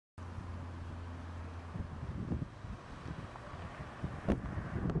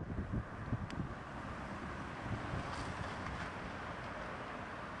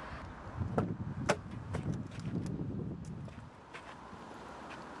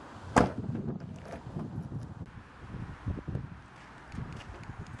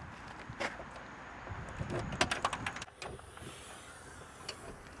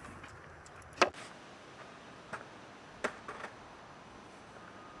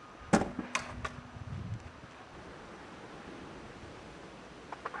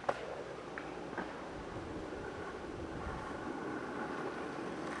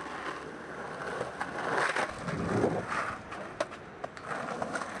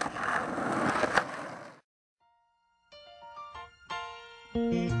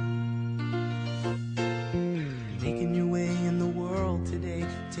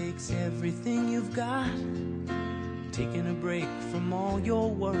got. Taking a break from all your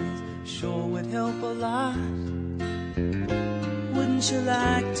worries sure would help a lot. Wouldn't you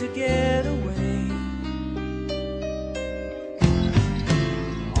like to get away?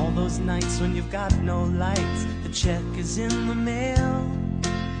 All those nights when you've got no lights, the check is in the mail,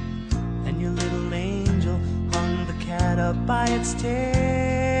 and your little angel hung the cat up by its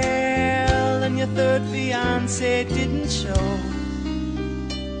tail, and your third fiancé didn't show.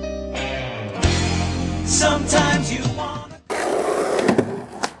 Sometimes you want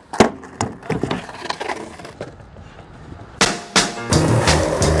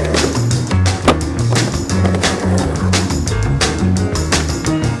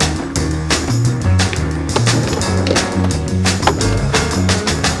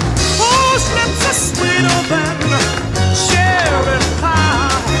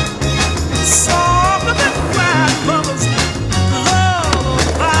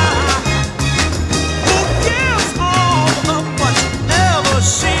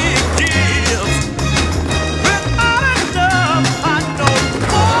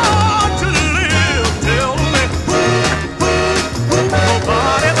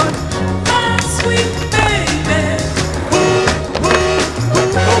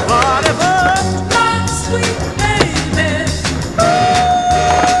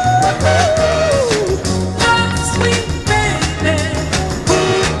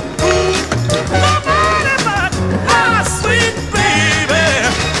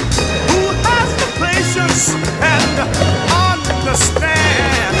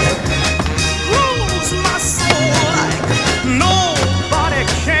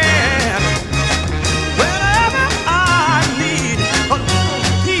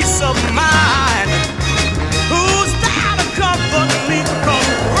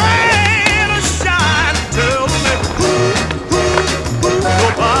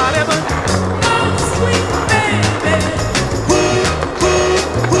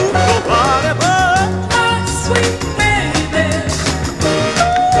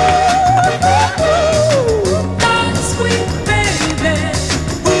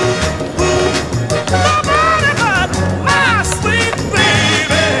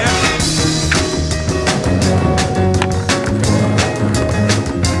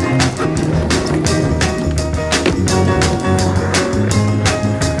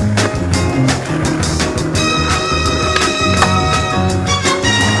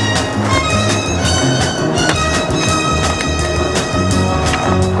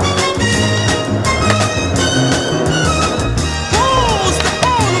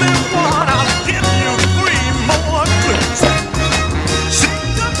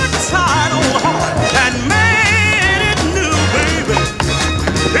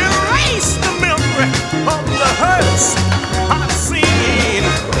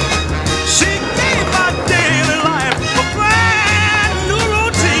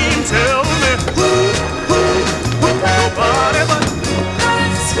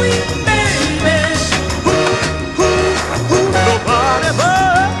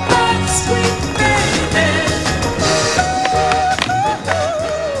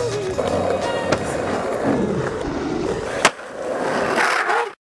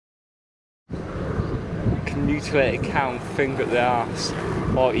mutilated cow and finger at the arse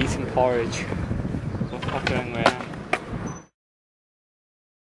while eating porridge. What's happening there?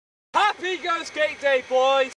 Happy Go Skate Day, boys!